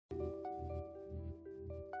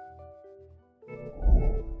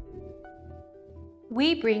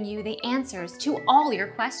We bring you the answers to all your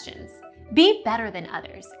questions. Be better than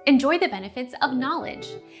others. Enjoy the benefits of knowledge.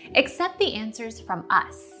 Accept the answers from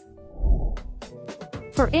us.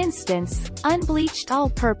 For instance, unbleached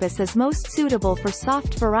all-purpose is most suitable for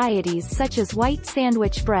soft varieties such as white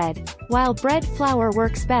sandwich bread, while bread flour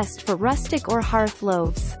works best for rustic or hearth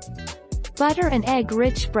loaves. Butter and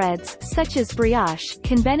egg-rich breads, such as brioche,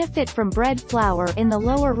 can benefit from bread flour in the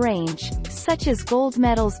lower range, such as gold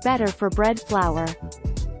medal's better for bread flour.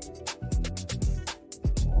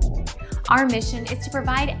 Our mission is to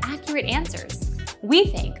provide accurate answers. We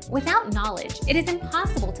think without knowledge, it is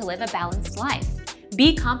impossible to live a balanced life.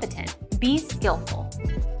 Be competent, be skillful.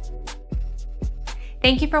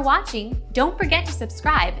 Thank you for watching. Don't forget to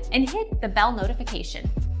subscribe and hit the bell notification.